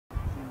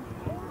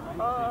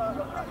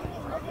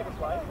I'll take a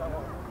slice.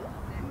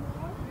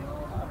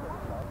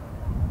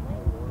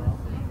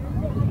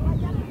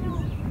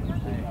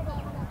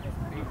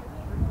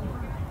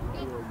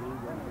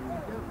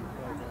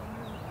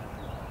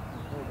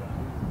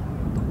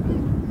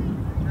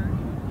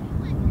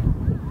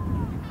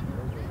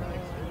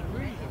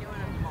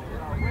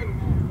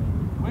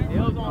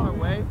 Dale's on her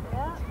way.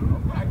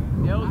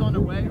 Dale's on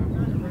her way.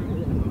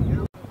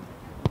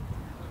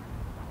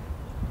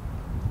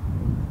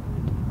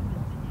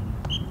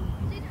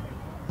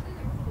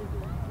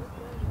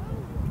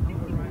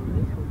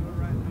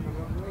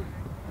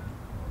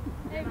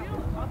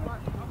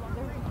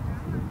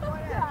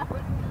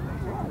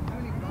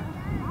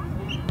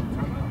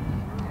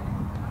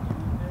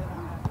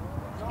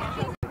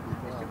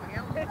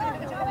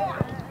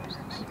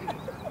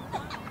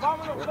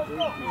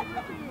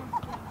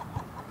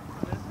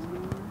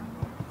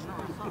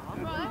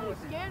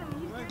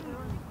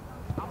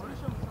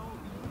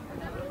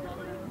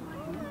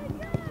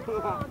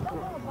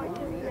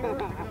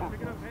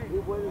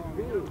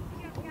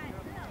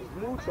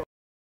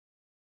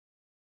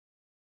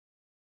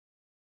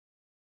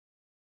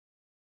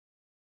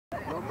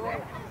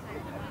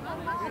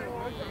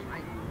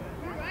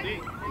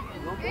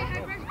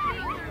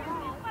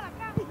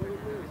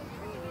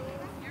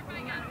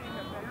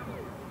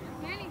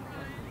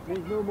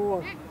 There's no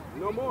more.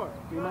 No more.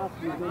 You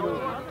must be no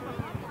more.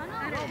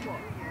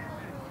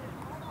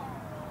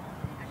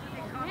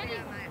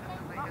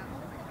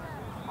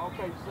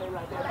 Okay, say it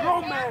like that.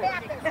 No man.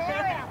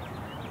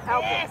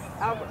 Alpha.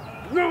 Alpha.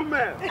 No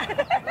man.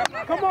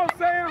 Come on,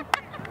 Sam.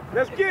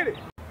 Let's get it.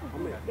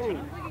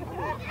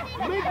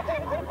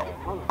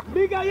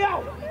 Miga,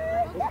 yo.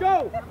 Let's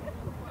go.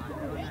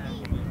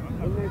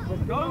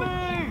 Let's go, Lee.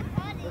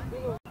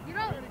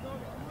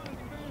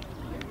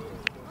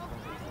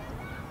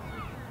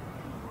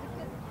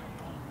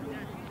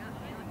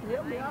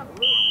 Help me out.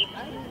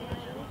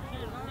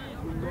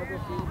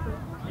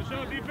 Push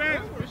up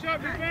defense. Push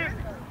up defense.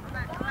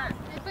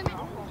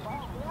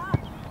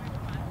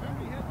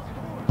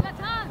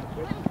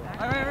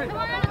 I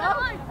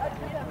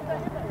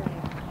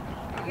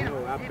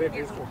know, I bet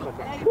this will come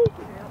back.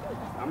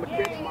 I'm going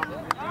to catch my...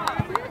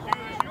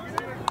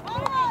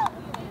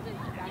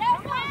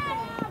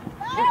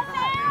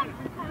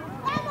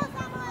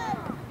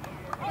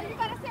 Oh, you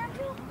got a Sam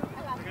too?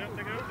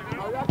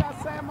 Oh, y'all got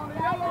Sam on the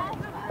yellow?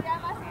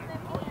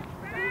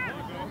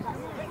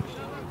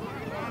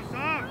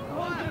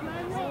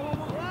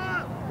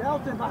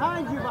 Delton,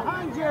 behind you,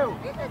 behind you.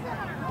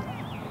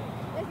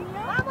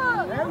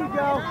 There we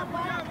go.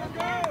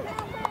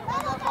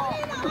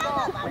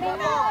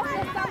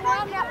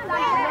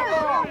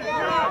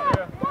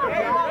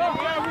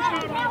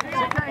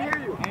 She can't hear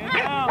you.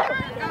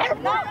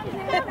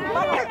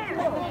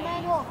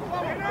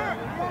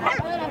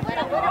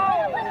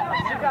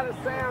 She got a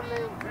Sam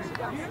name. She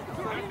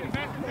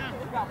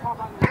got Pop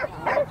on the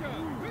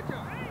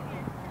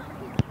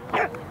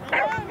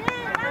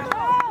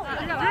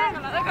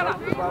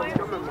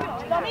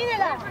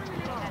 ¡Domínela!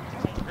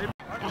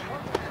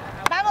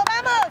 ¡Vamos,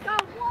 vamos!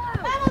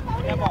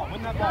 ¡Vamos,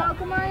 Win that ball.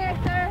 come on,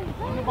 Hector!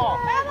 Win the ball.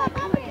 ¡Vamos,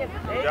 vamos!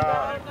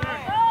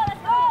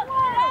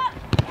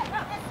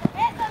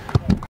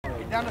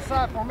 Get down the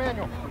side for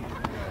Manuel.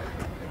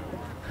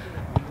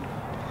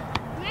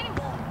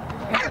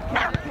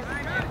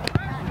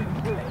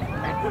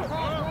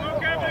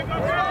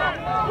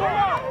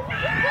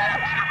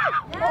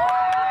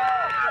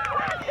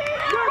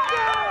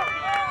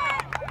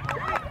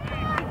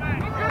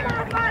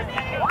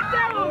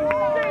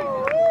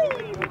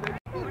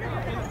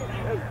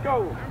 Let's go.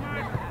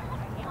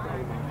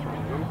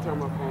 Let me turn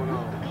my phone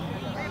off.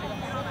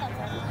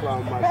 I'll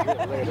clown my shit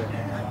later.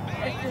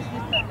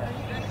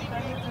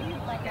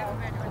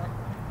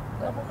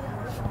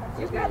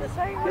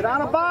 Get on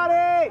the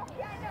body!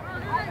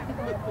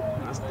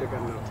 I still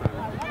got enough time.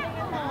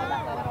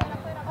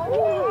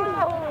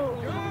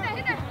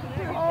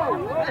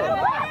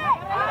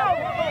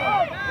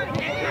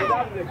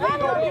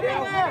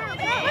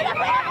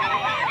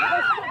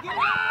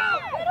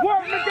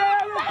 Work,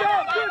 Miguel! Let's go!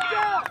 Good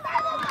job!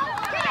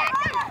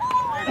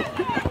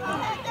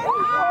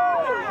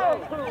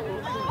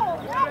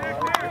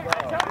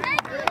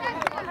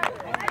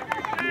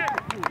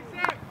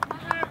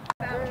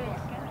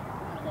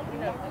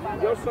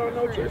 Your son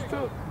no church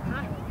too.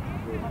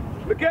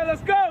 Miguel,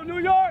 let's go, New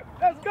York!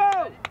 Let's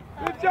go!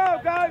 Good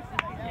job, guys!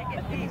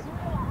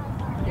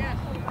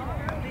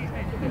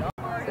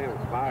 Sam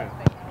was fire.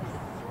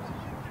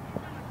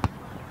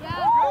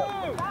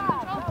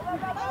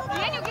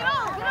 Daniel, get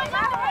on! Get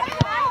on!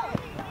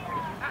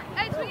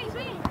 Hey, swing,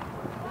 swing!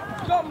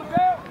 Let's go,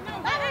 Miguel!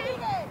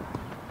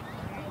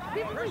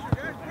 Pressure,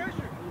 guys,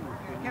 pressure.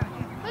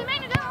 Wait, man,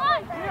 down the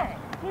line!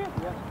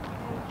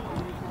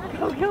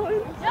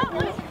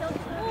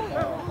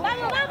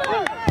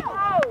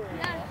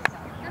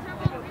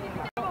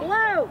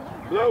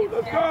 Blue,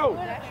 let's go!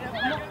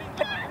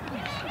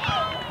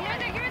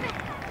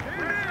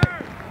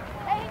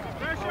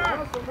 Pressure.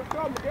 Let's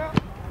go, Miguel!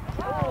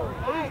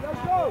 Hey,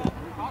 let's go!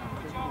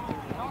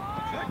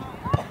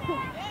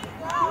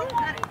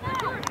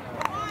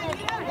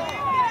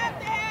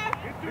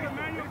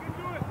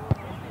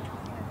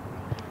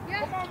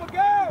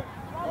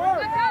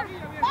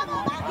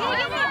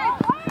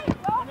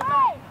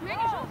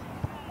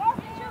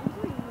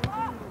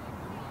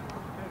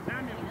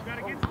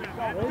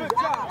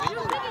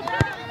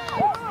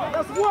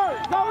 work.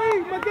 Go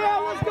eat, Miguel.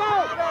 Let's go.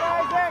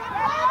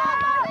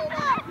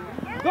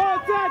 Go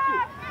attack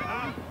it.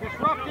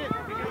 Disrupt it.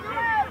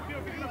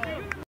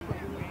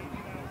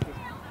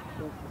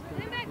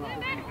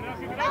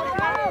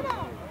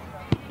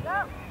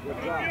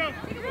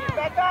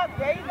 Back up.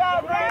 There you go,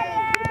 Ray.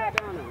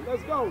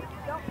 Let's go.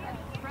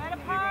 Spread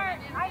apart.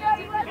 I know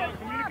you want to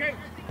Communicate.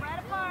 spread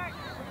apart.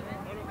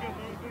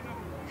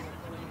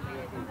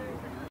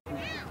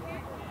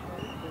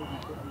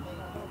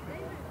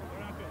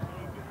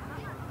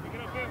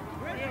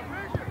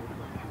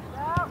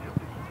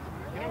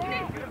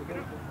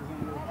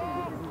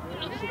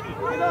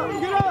 Get up,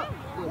 get up.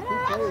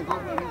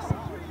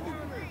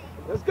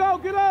 Let's go,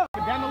 get up.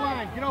 Down the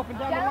line. Get open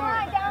down the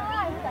line.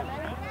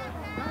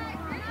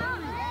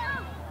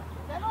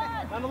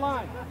 Down the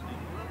line.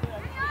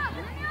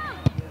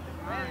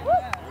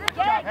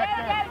 Get it. Get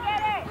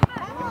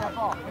that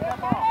ball. Get that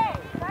ball.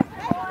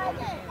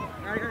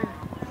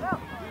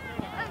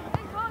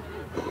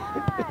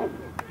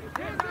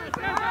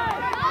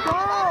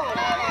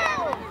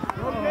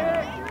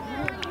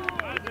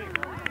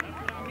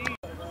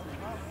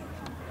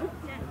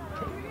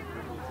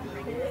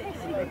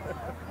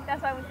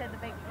 That's why we said the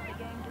game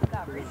just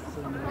got real.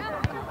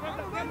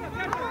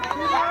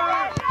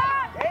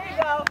 There you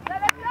go.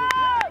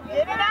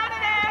 Get it out of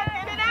there.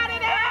 Get it out of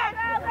there.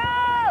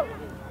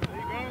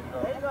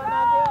 There you go,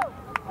 Nadia.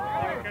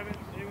 Kevin.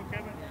 There you go,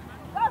 Kevin.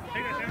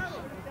 Take that, Sam.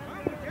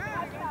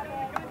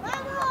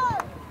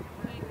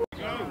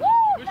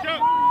 Good shot.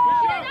 Good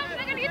shot.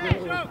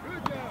 Good shot.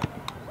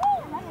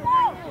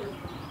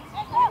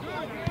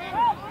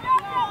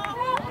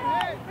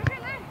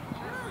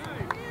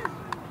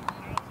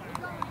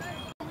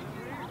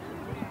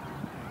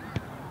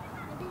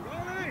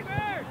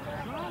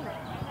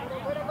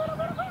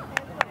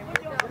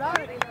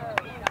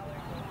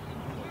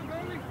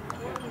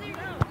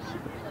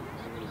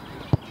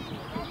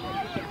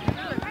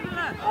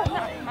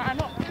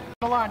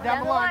 Down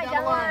the line.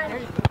 There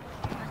you go.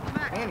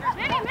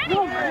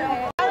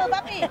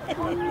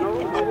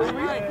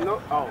 No.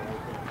 Oh.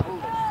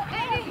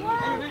 Hey,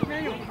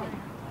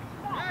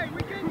 we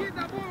can't get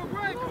that ball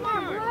right. Come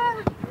on.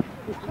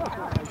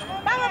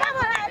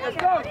 Let's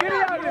go. Get it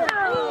out there.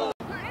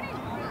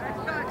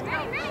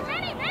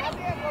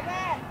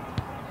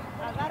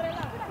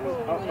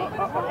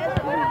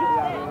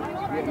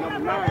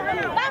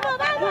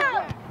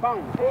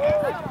 Vamos.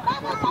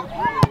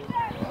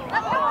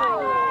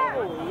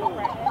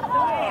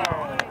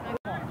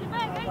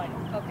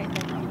 Okay,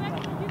 thank you.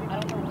 I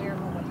don't know where or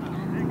what time.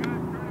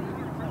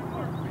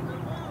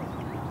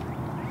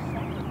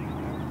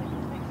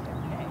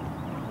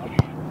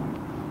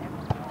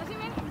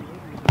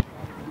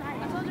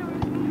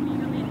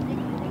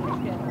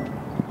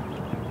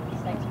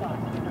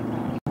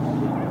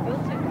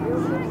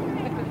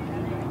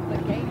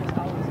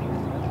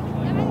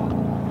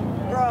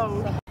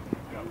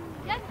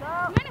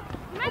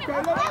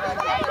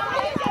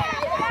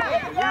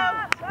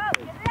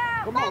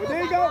 Come on,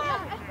 there you go.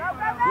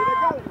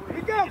 Here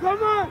you go.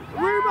 Come on.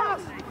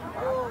 Rebounds.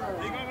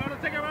 There you go, Ronald.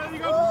 Take it, Ronald. There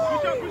you go.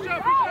 Push up.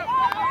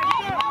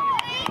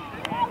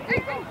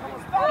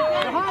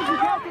 Behind you,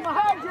 Captain.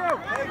 Behind you.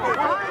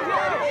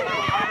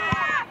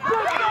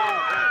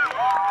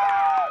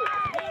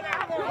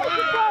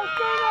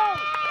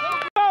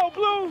 Go,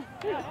 Blue.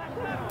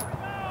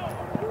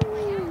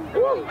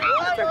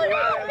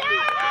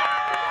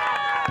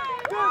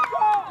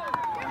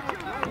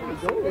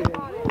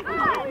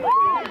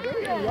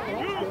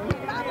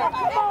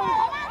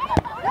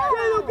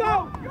 There you go.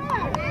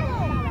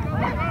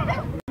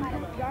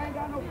 Y'all ain't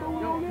got no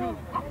food on here?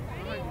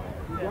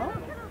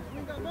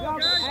 Y'all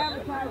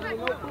advertising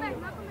no food.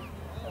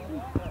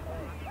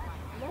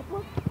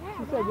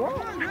 She said what?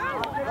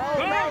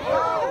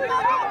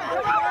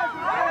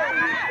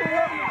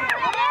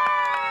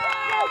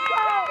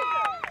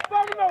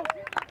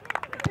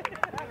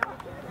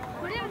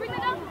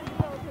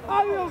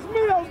 Adios,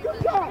 míos, good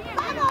job.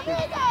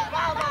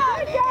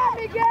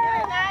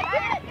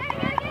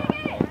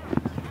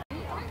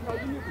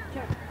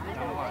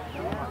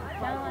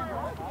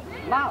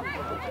 Loud.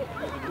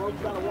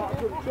 One's got to walk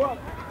to the truck.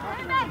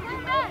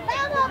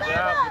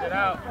 Get it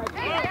out.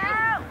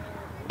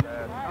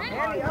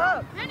 Handy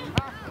up.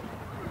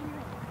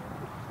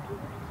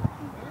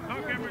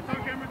 Talk, Cameron.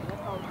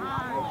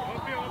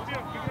 Upfield. Kick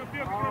it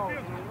upfield.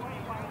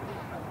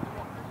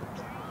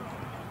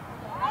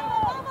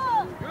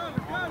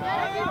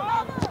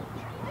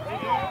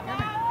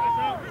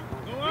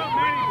 Go up,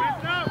 Manny. Press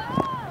it up.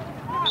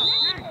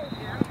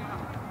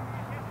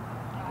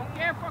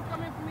 Careful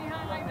coming from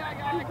behind like that,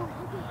 guys.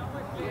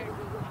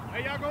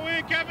 Hey, y'all go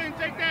in, Kevin.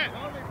 Take that.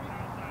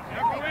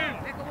 Y'all go in.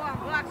 Make a walk.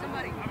 Block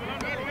somebody. Hey,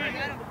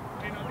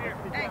 no deer.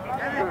 Hey,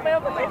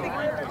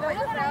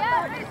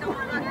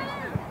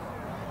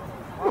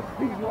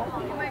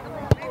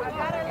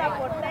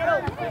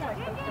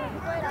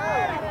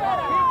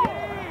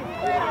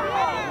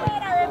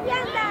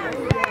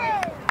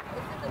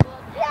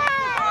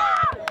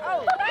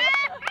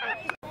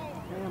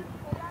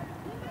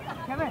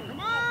 Kevin. Come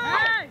on.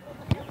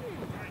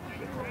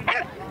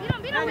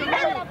 Beat him.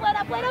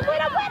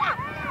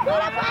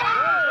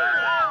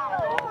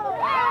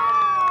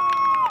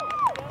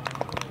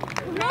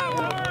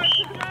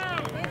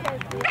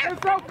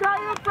 It's okay,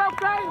 it's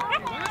okay.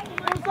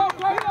 It's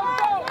okay, let's go.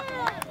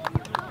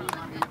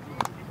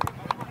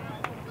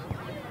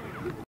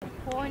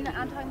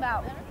 I'm talking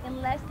about in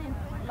less than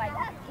like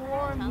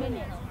 4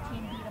 minutes, the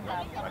team beat them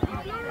by 4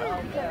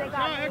 minutes. Because they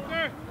got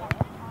Hector.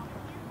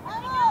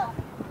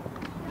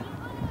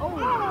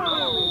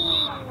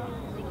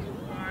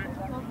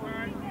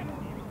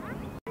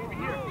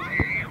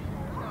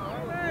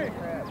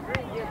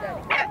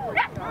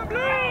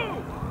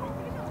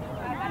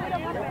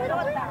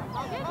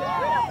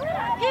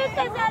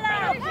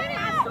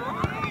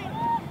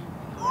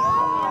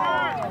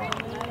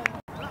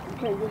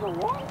 Can't get no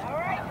water.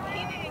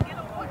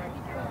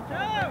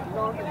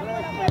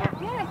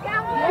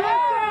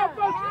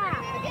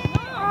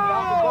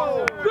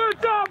 Good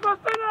job,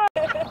 Bustina!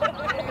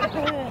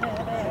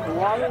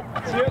 Water,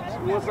 chips,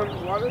 want some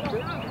water, chips?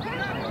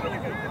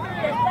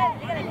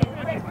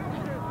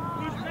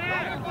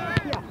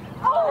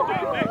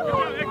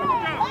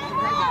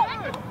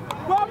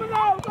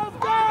 Dominoes, let's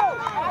go!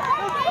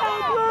 Let's go,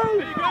 Blue!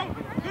 There you go.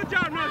 Good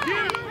job, now,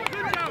 Jim.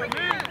 Good job,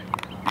 man.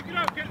 Pick it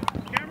up,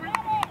 Cameron.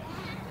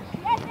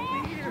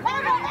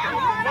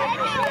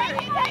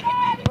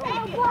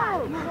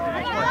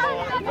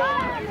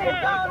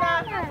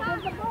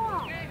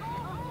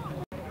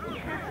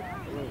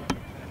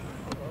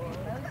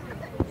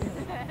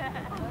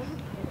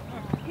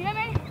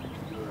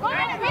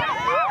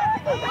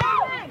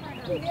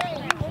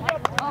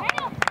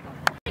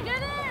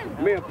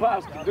 Me and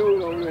Pops can do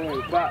it over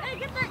there.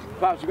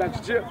 Pops, you got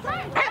your chips?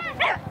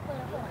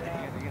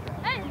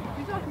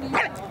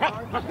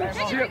 That's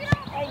your chips.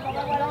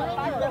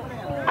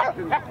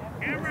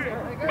 Cameron,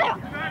 you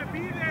gotta be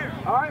there.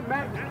 All right,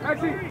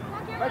 Maxie,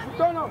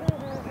 turn up.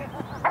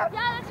 Yeah,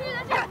 that's you.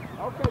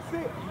 Okay,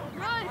 sit.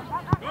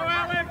 Go,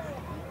 Alex.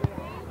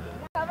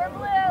 Cover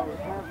blue.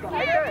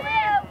 Cover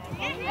blue.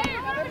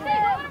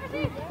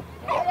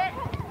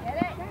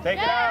 Take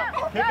it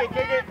out. Kick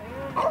it.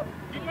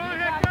 Keep going,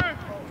 Hector.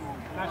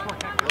 Nice work,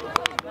 Hector.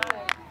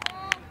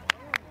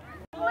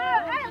 Blue.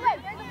 Hey, look,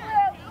 there's a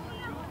blue.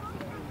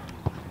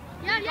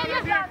 Yeah.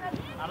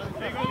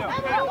 There you go.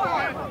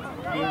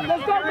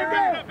 Let's go,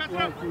 Miguel.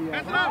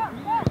 Pass it up.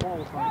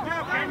 Good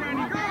job, Cameron.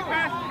 You got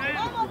pass, man.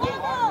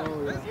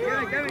 Get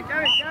it. Okay,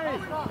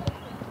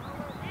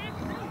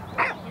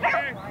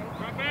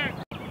 drop back.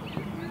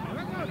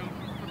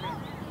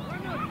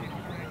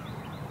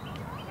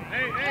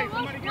 Hey,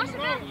 somebody get in the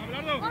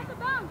goal. Watch the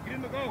ball. Get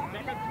in the goal.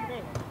 Drop back to the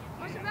goal.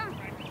 Watch the ball.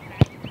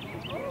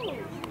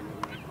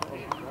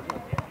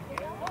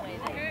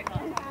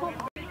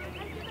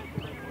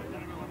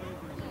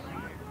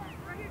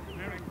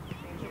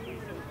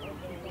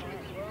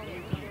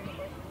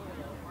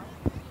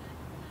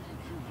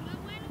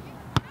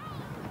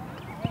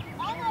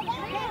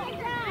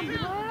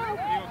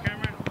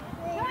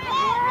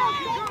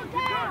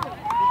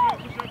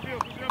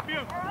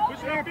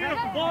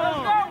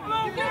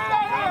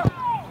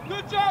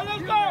 Good job,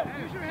 let's go!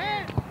 Use your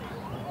head.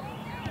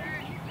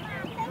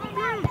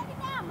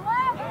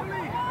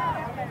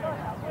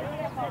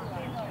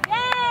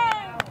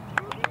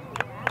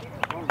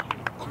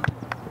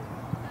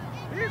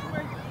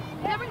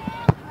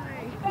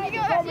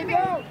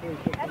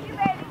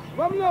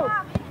 Vámonos!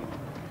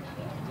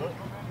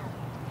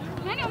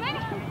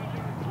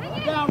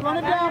 Run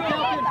it down,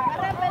 Captain!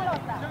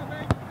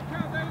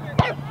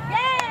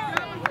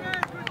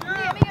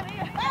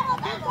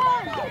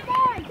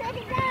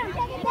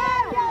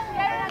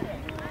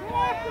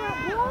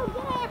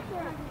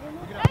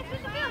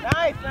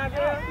 Nice,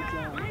 Nigel.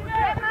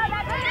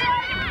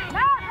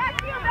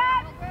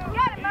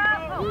 Get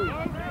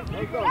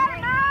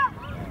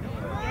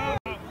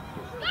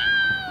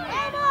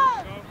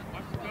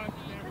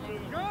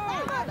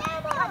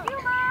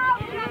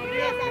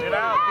it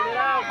out.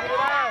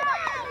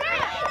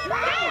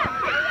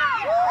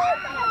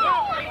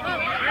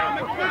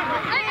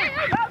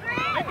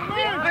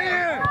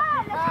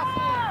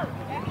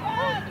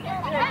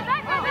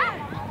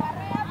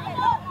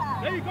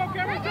 There you go,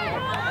 Cameron.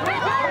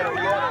 Let's go!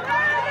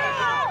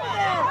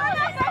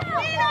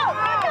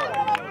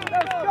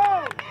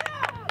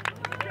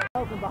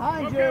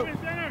 Behind you.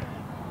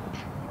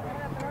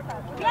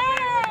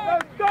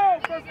 Let's go,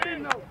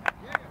 Festino.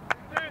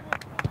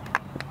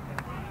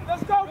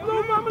 Let's go,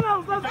 Blue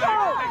Mamonos. Let's go.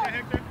 Hey,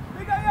 Hector.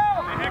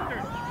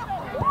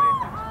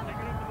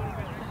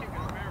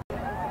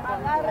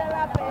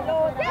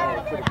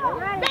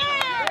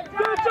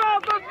 Good job,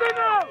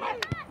 Festino.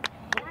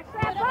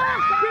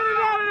 Get it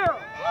out of there.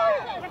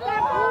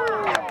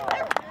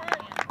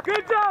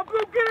 Good job,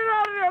 Blue. Get it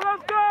out of there.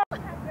 Let's go.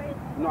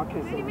 No, I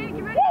can't say it.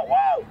 Woo,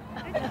 woo.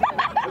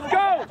 Let's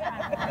go.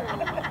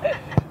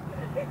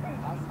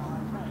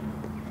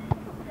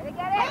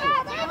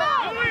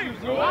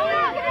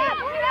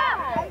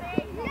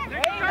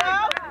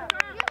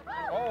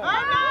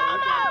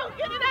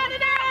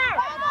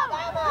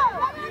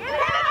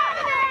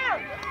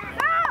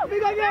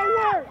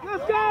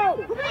 Let's go!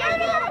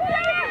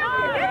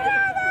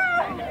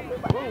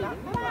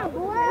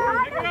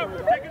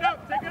 Take it up.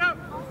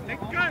 Take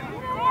the cut.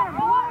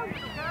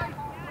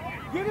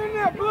 Get in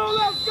there, Blue,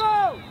 let's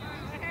go!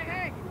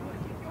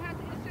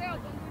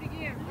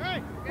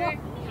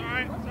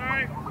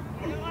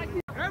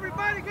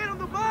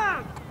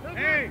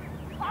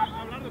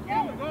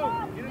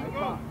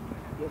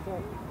 All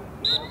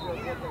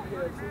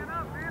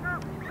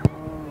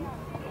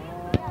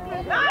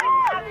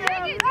that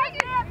green,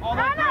 Manuel. All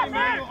that green,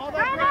 Manuel.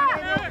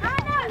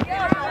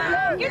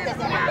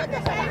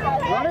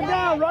 Run it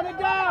down, run it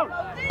down.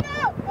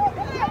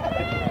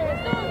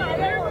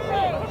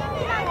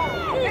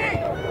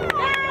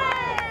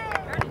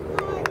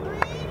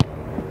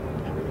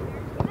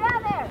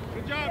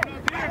 Good job,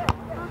 Nazir.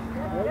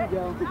 There you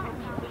go.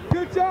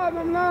 Good job,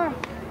 Amna.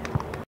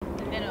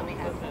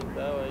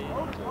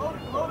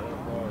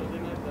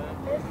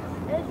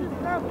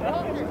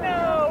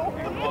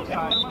 All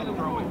sides on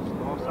throw it.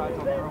 All sides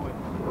on throw it.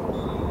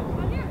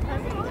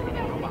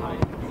 Go behind.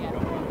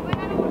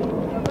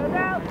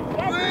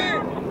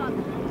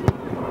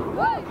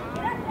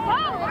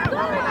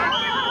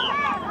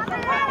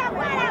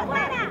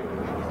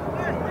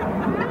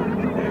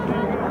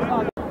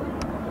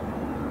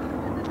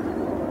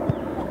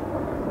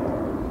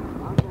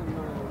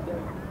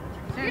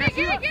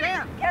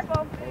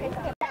 Careful.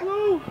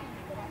 Blue.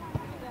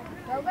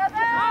 Go.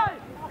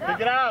 Kick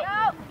it out.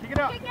 Kick it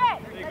out. Kick it.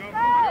 There you go.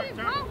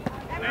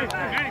 Hey,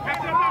 Manny,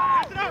 pass it up.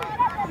 Pass it up.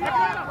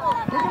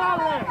 Kick it out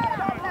of there.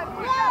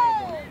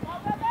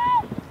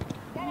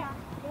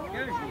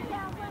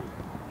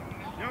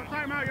 You're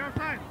outside, Mario. You're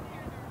outside.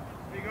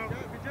 There you go.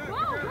 Good job.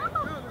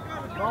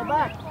 Ball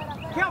back.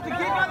 Kelton,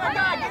 keep on the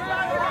guy. Keep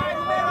on the guy.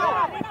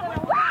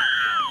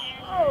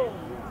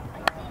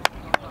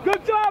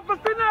 Good job,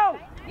 Fafino.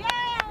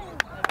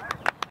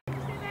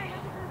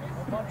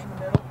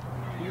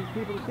 These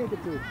people to kick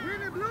it to.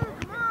 Green and blue,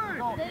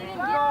 come on. Get it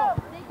out.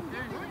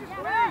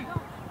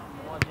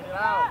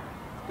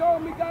 Go,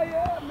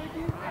 Miguel,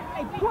 Mickey.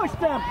 Hey, push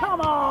them.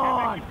 Come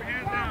on. Keep your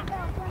hands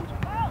down.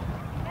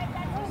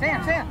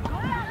 Sam.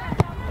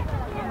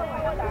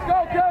 Let's go,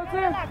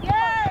 Kelton.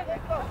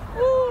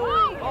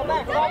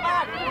 Fall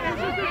back.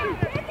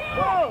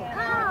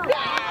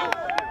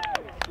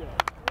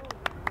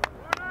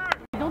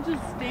 Don't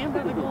just stand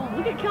by the goal.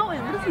 Look at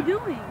Kelton. What is he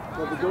doing?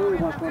 Well, the goalie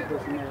wants one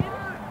person there.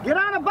 Get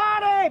on a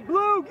body,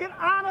 Blue. Get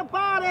on a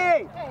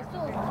body.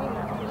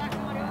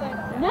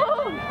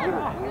 No.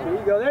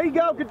 There you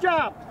go. Good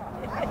job.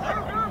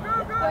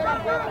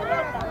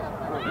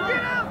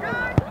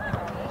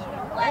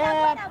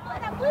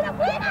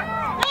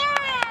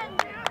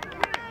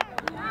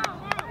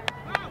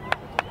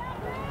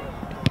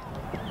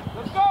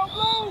 Let's go,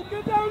 Blue.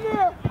 Get down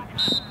there.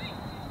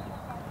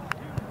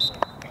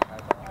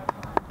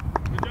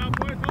 Good job,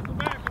 boys. Hustle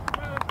back.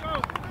 Let's go.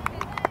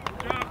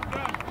 Good job.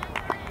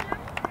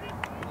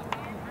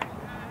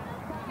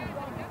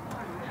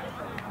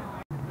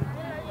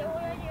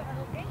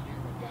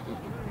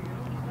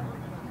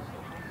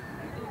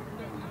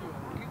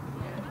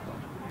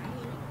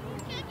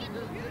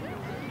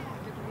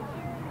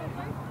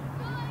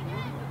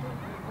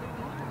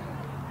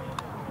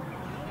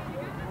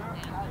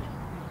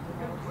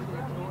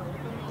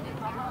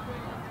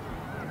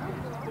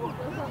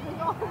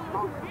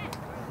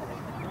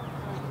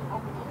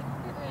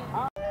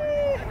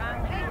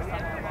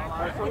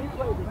 So he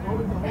played the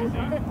goalie the whole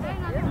time.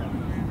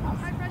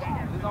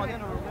 It's all in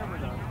to remember,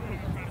 though.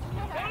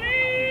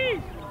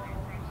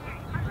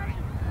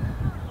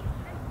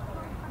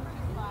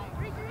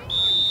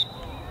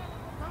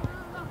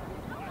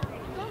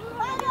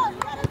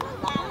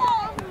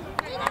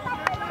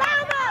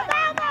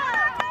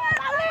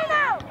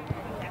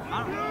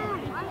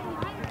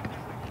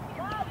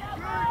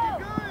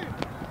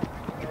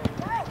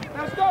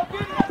 Let's go,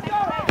 get it, let's go.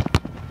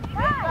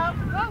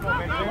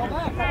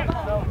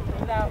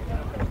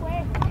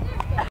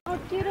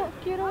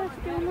 Quiero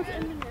unos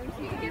M&M's.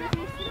 There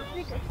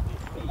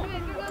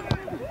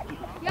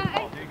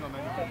you go,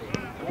 man.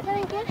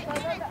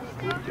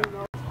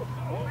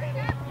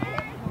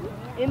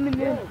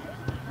 M&M's.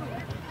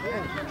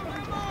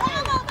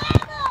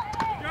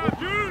 Good job,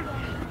 Jude.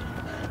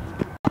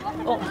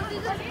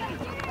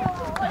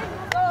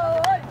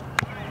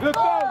 Good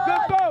go,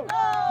 good go.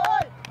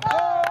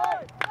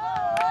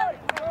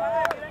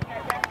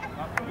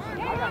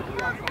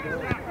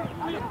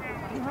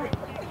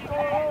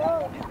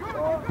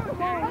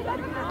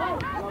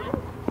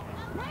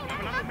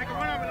 Make a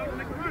run of it.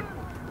 Make a run.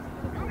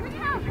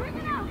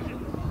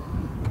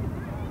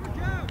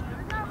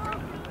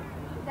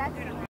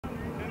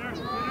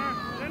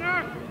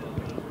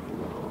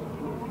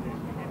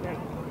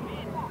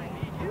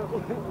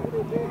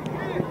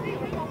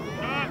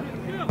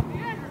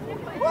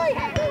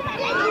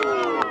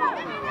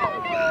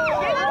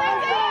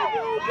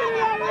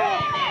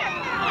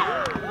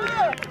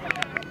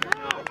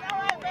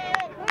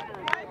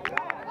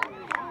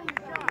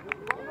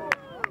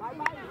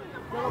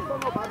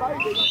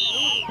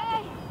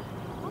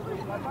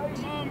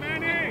 Come on,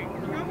 Manny.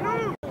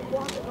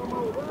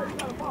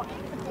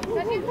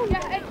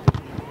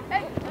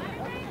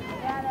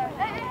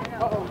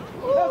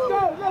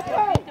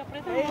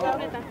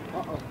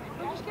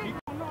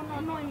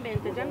 No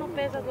inventes, ya no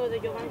pesas lo de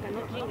Giovanka,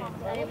 no chingues.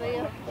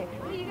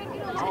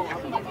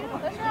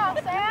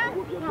 Sam?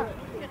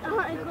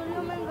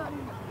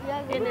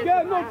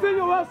 Miguel, no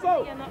signal eso.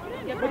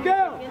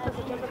 Miguel.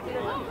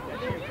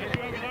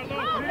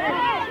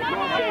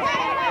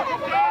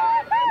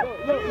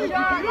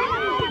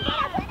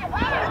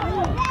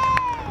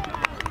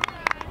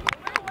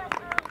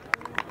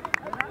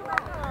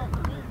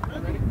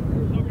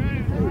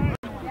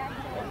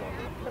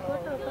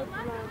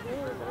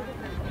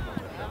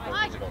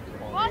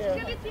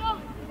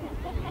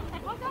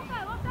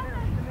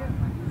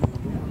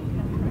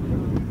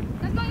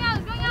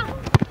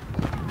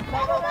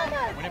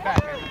 Win it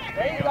back, baby.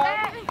 There you go.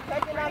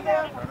 Take it out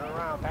there. Turn it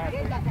around, pass it.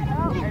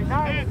 Hey,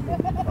 nice.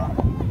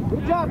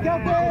 Good job,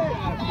 Kelvin.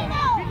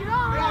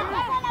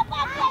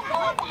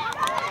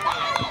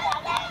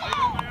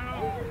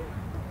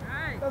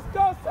 Let's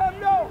go,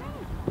 Samuel.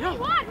 Minnie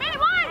one! Minnie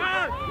one!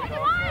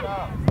 Minnie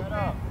one! Set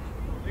up.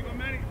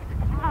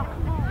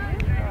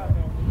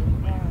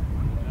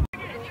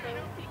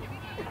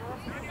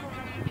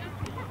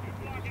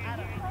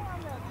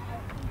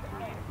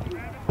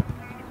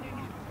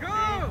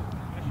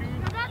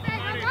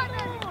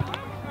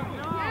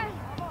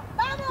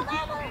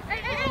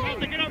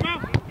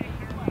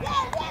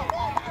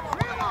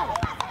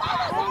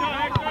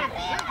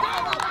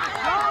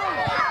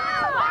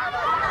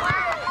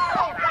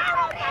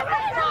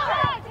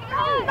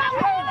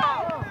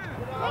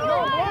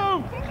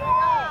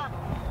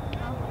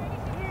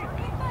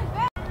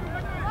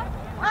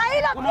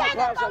 Come on,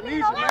 Pops, I need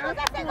you, man.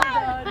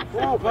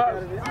 Come on, Pops.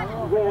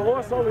 We're going a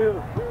horse over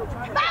here.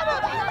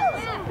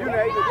 You know,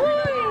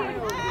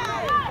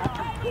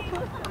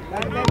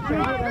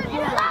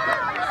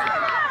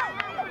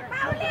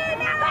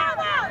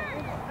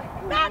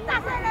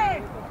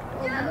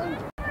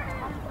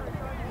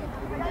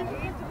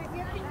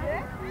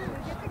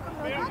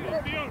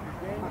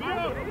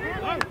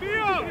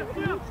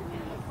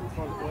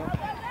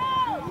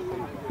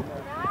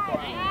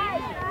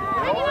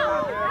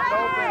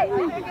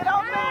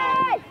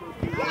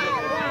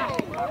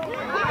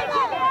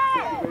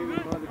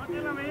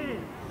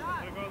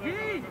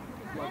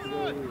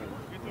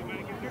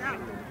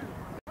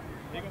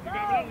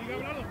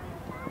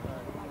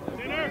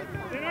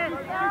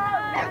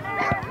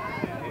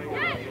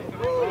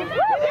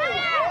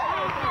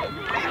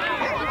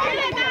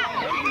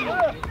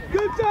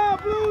 good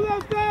job, Blue.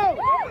 Let's go.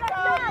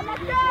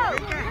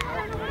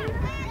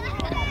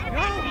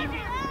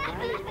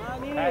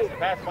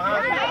 Pass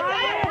behind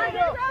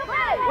you.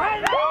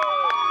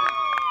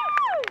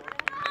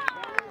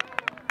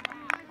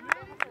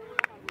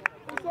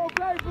 It's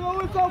okay, Blue.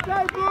 It's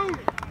okay, Blue.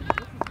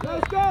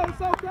 Let's go.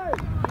 It's okay.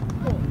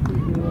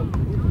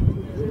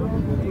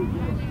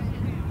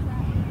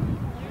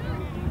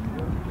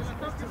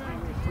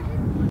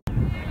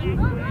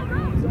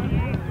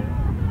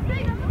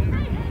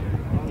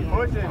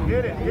 Push it.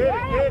 Get it.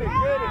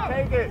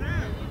 Take it.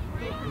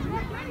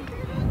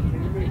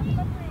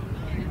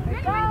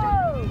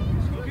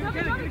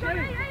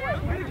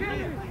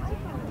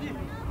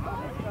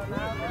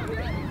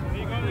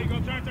 There you go,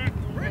 turn.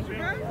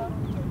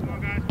 Come on,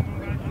 guys.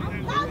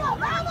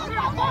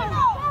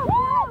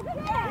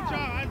 Good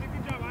job, Isaac.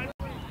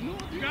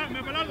 You got him,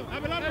 Abelardo.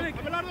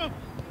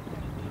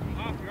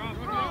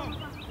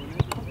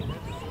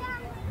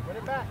 Put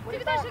it back.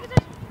 Take it there.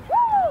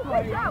 Woo!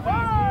 Good job.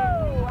 Whoa!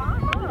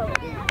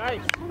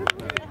 Nice.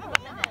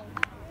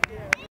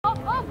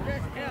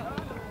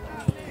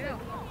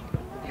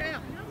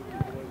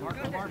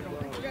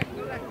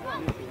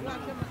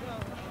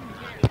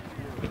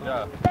 Good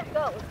job. Let's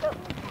go.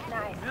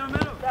 Nice.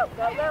 Go.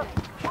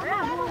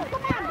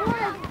 Come on,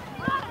 boys.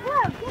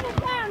 Look, get it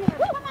down there.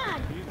 Come on.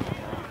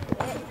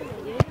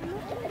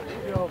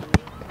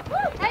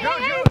 Hey.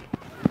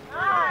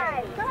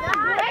 Nice.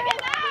 Take it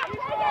now.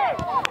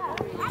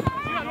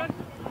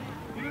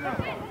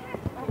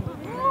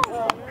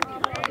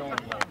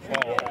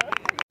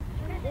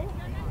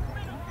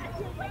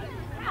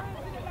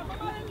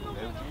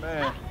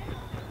 Man.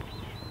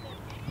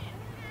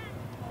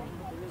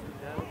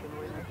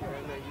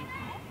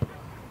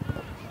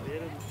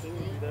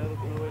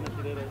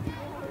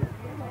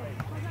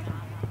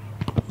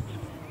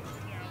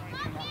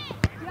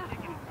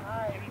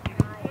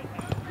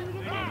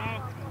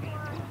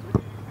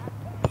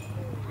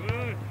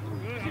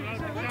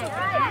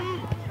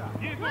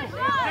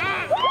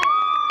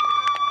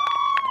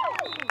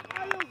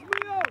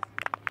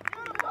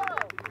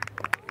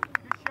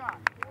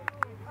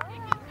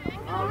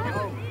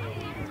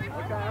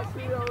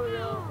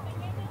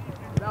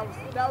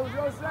 That was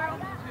your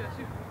sound?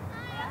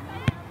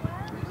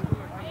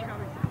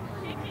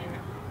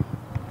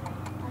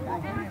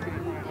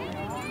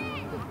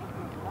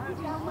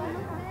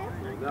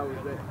 That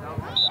was it.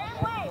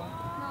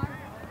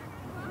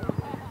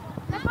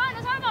 That's fine,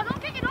 though.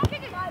 Don't kick it.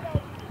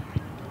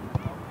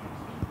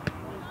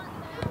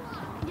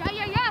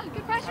 Yeah.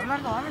 Good pressure.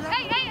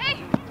 Hey.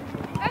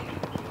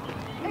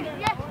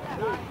 Yeah.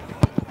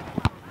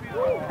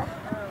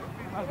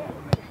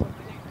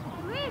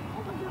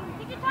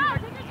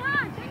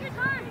 Take your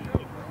time.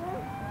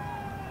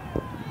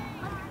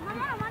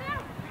 Mariano.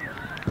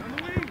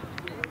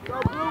 Go,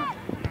 Blue.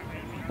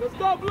 Let's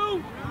go, Blue.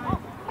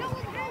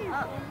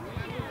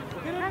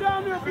 Get it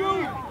down there,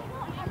 Blue.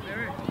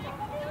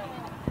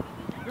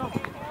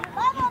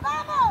 Vamos,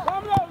 vamos.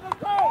 Vamos, let's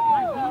go.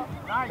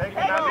 Take it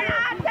out there.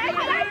 Take it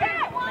like that.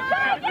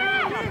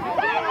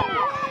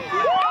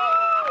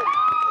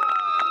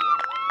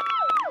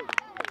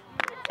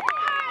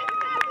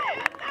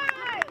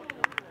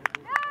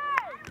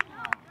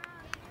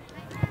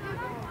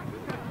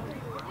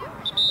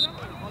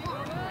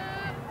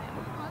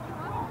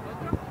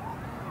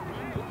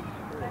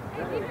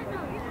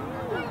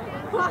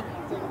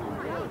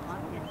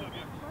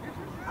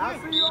 I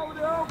see you over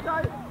there,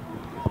 okay?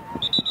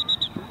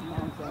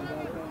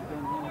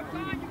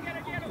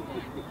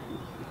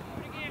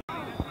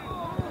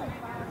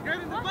 Get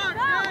in the box,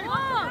 guys!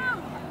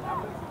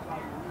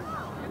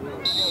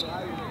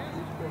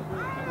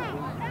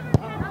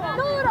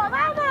 Duro,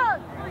 vamos.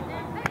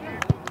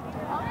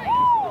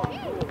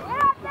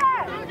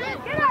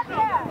 Get up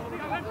there.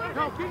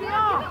 No, keep it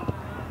on!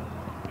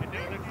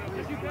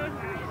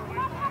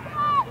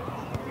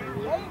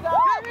 There you go.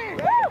 There you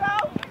go.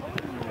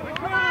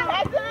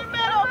 That's in the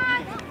middle.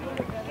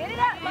 Get it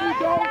up. Get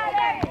it out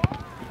there.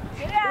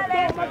 Get it out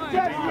there.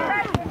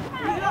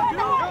 You're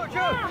outside.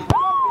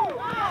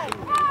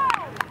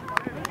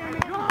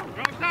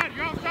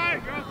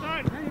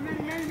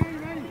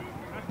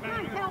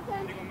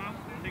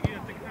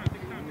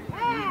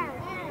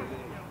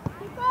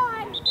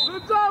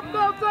 Good job,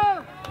 Delta!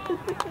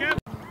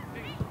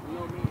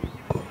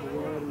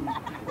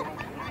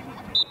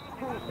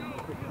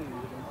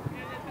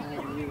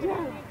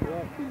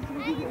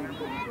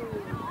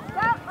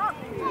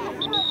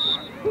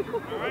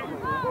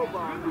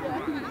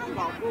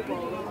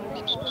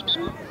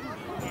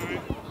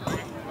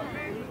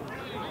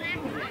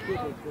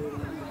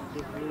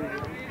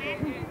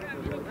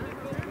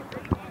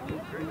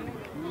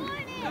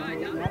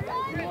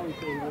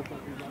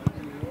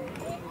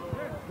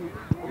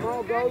 Come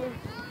on, goalie.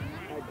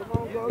 Hey, come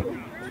on, goalie.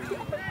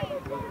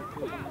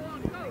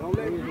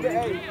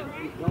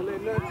 Don't let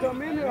nothing come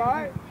in here, all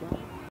right?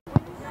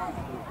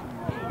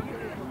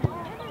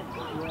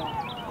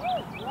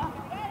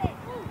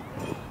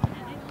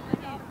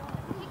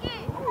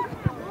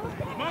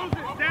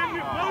 Moses!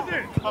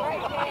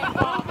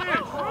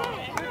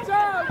 Good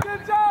job,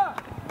 good job!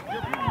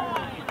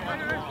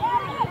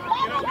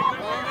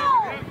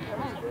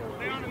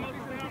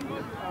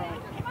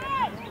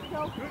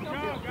 Good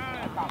job,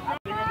 guys.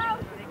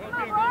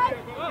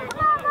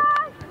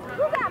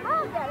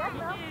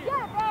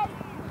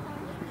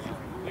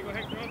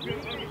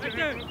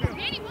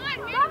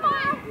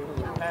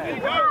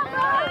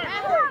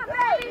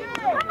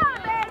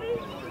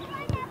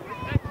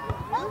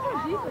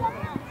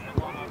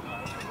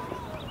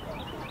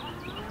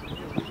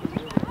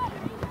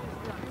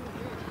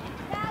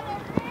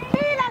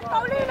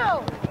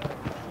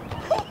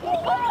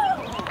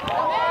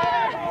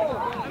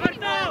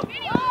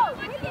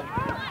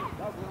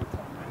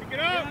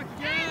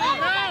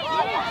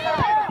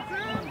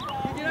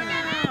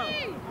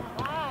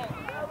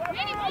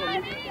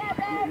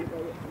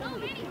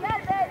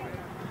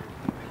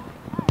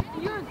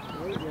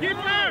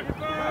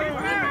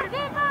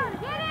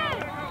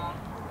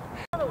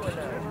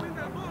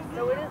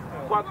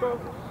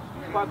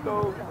 Pato,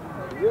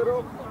 Zero.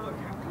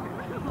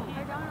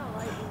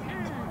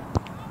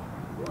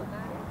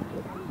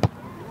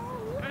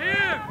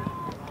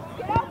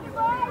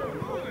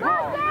 No.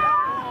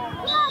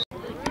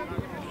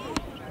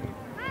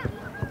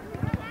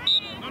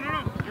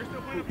 You're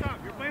still playing up top.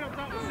 You're playing up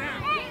top with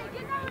Sam.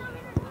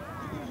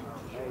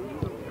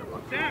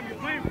 Sam, you're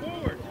playing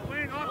forward. You're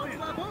playing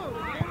offense.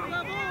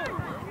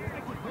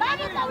 There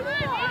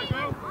you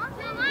go.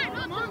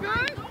 Come on,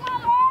 guys.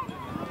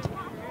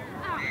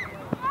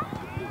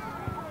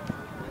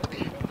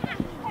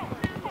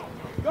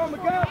 Go,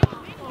 Miguel.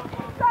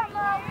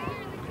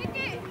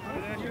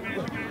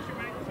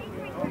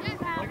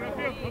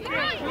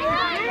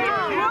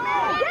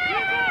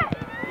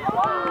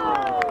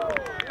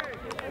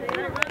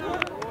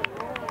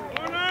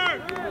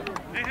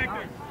 Hey,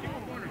 Hector. Keep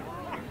on corner.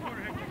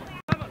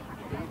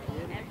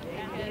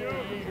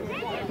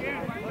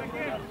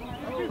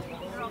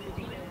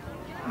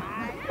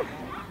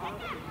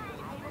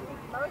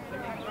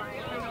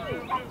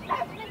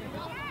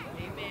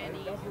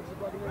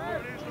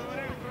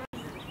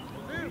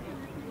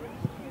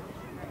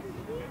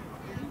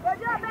 Good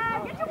job, man.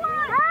 Get your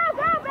one.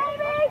 Go,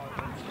 baby.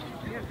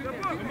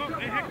 Come on.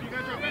 Hey, Hector, you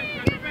got your back.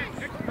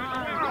 Hector, got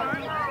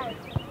your back.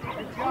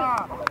 Good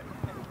job.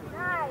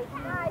 Nice,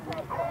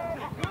 Hector.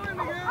 Go in,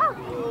 Miguel.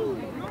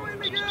 Go in,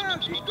 Miguel.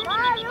 Keep going.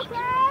 Bye, you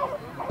okay?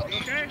 You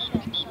okay?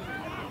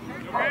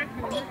 You okay?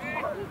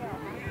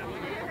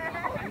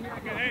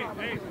 Okay,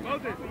 hey,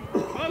 Moses.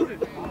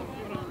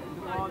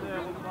 Ball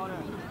there.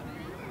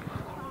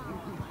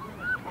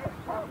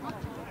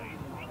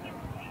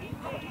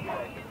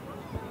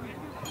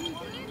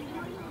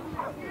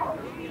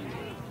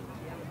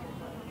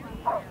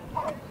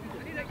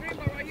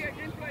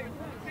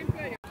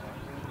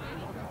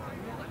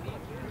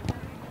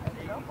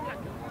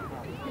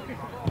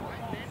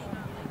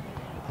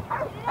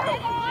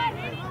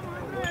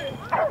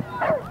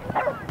 Hey,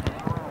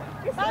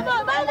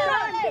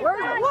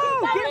 Where's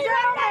Blue? Get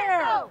down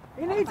there!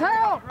 He needs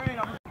help!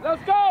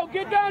 Let's go!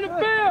 Get down the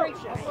field!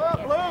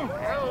 Blue!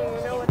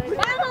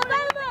 Vamos!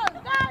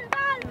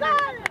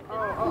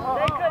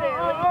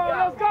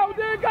 Let's go!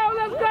 There you go!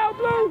 Let's go,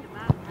 Blue!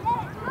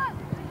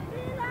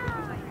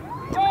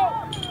 Go!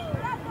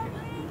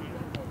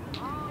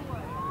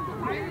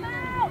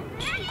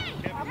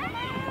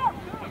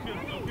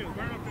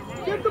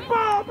 Get the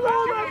ball,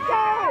 Blue! Let's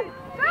go!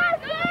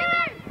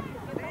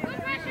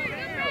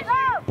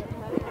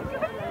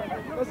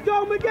 Let's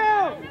go,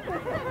 Miguel!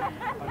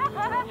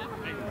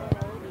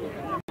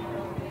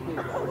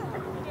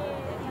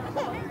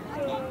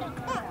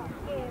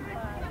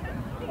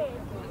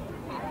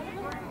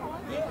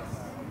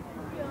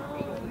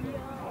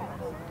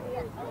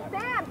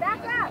 Sam,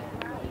 back up!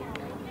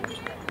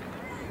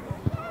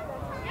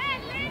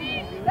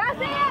 That's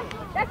Sam!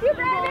 That's you,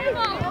 baby!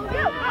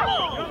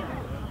 You!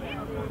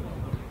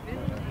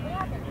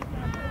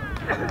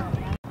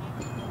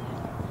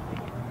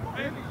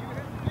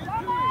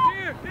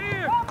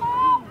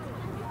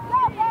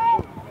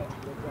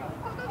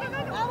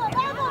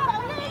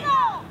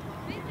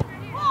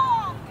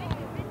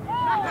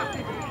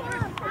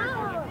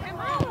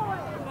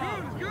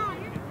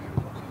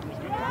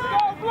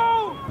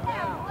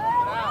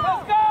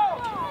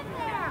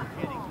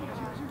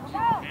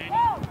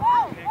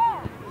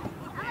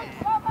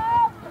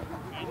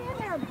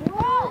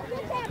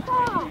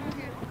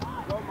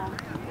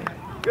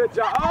 Good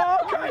job. Oh,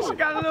 okay, she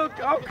got a little,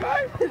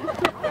 okay.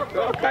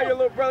 Okay, your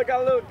little brother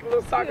got a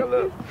little soccer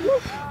look.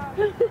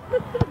 Jude!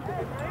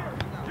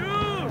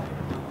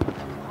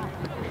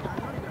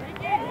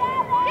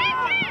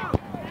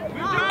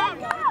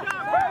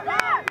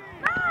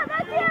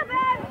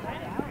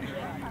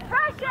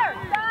 Pressure,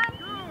 son!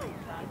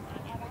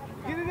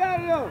 Get it out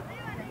of there.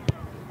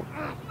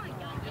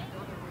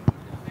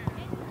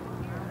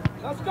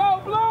 Let's go,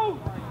 Blue.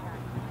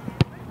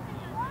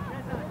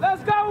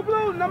 Let's go,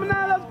 Blue. Number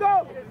 9, let's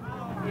go.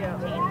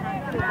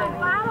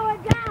 Follow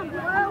it down,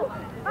 Blue.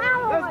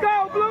 Let's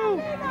go, Blue.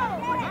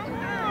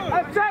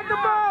 Attack the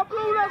ball,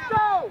 Blue. Let's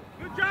go.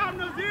 Good job,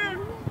 Nazir!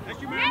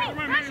 That's your man,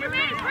 Pressure,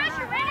 man.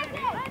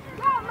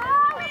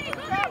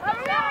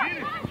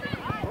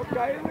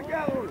 Okay, in the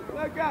gallery.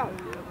 Let go.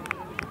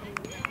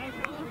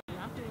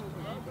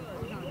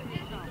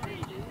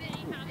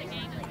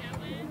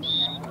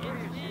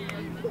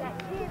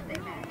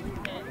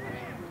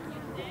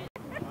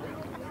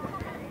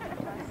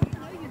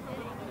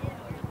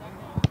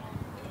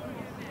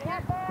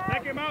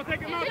 Take him out,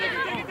 take him out, take it.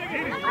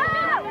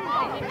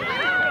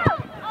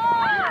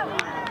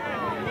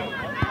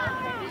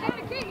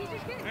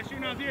 That's you,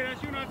 Nazir,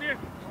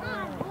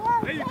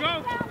 There you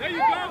go.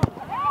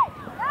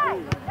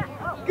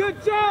 Good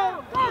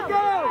job. Let's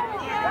go.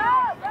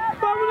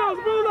 Vamos,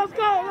 Blue. Let's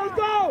go.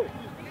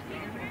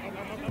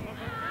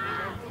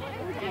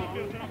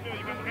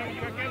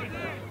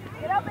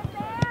 Get up and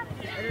dance!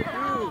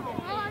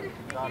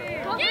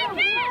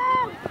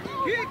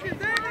 Kick it,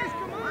 Dennis.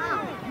 Come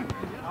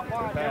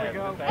on. There we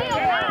go.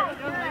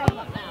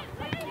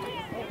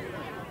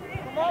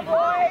 Come on,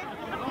 boys.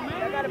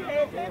 You gotta pay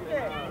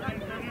attention.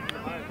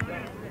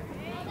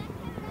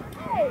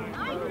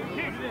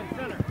 Kicks in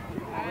center.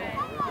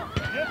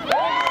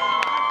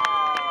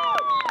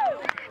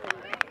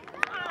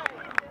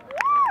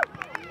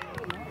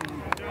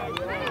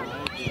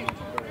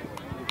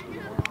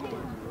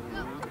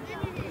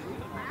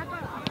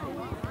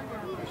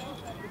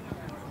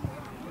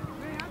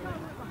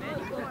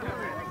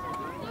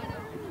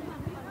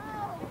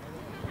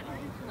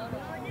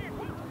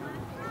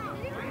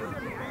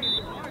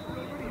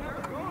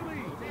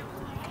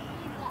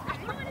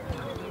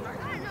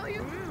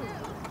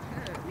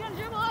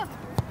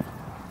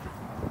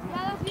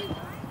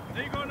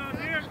 There you go,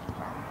 Nazir.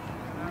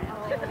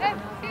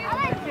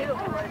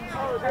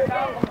 There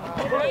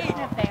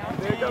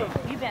you go.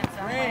 You've been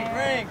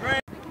somewhere. Green.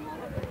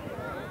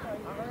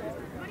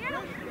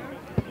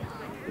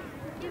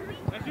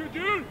 That's you,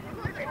 Jude.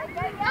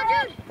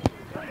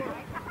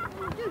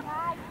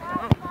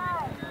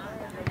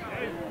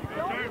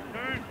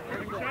 Turn.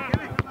 Take a shot.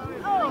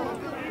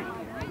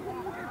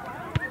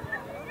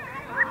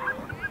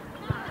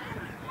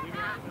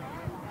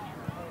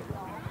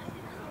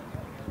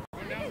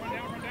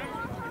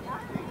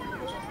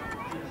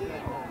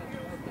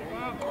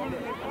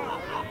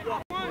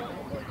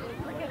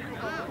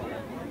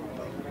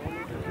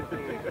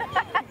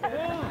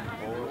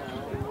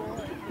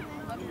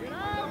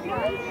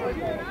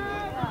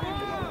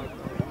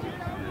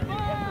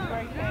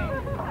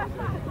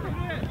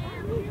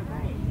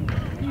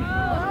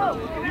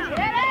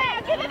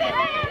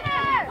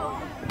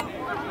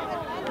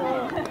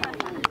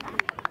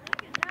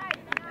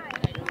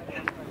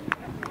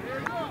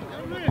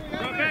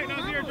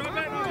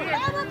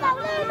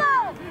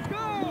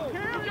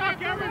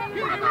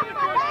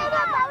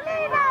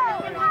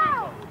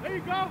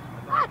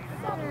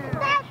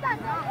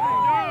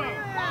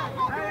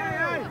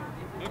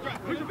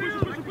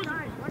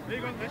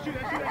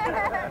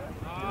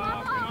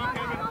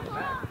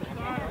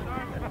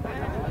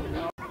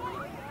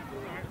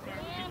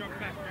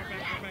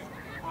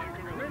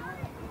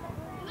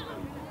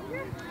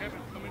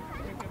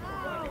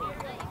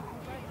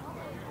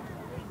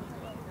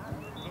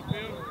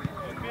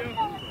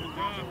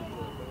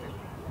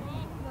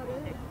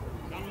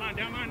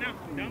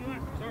 Down the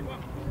line. Start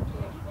block.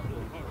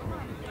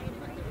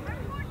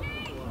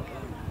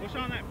 Push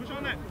on that. Push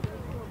on that.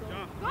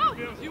 John. Go.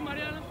 You,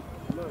 Mariana.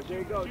 Look, there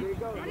you go. There you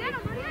go. Left.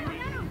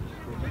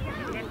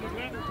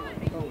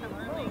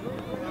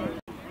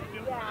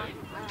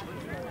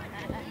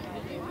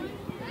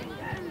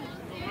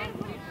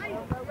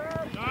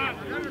 John.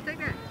 Take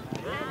that.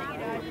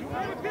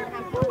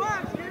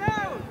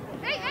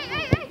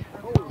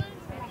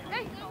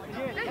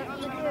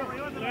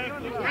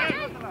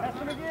 Hey! That's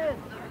him again.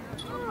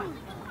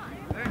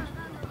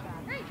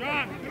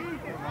 John.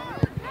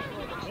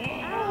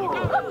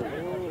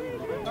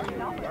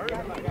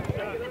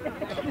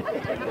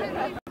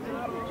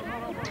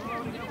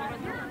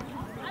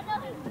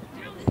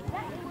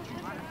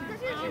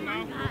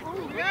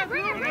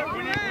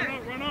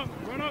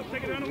 Run up.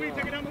 Take it down the wing.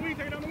 There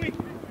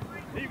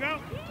you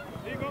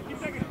go. Keep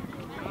taking it.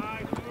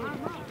 Nice move.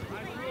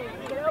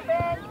 Get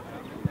open.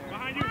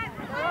 Behind you.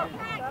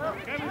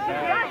 Kevin,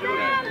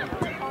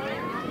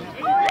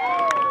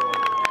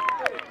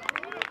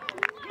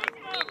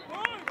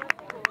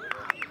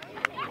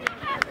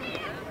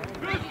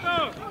 good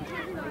stuff.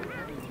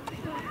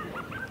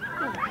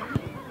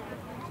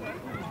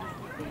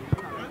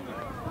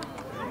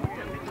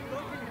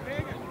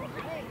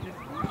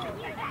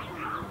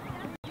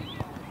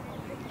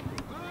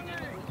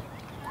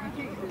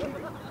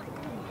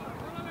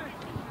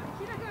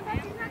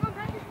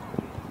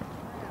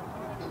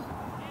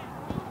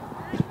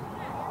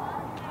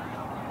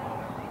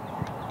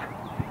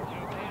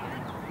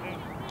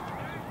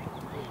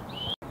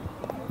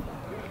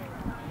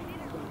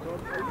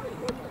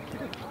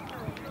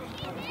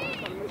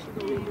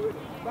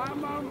 Bye,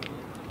 Mom.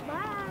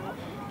 Bye.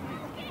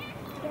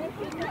 Thank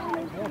you.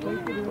 Yeah,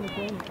 thanks for doing the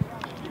thing.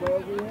 Well,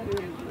 we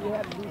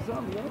had to do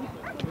something, right?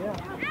 Yeah.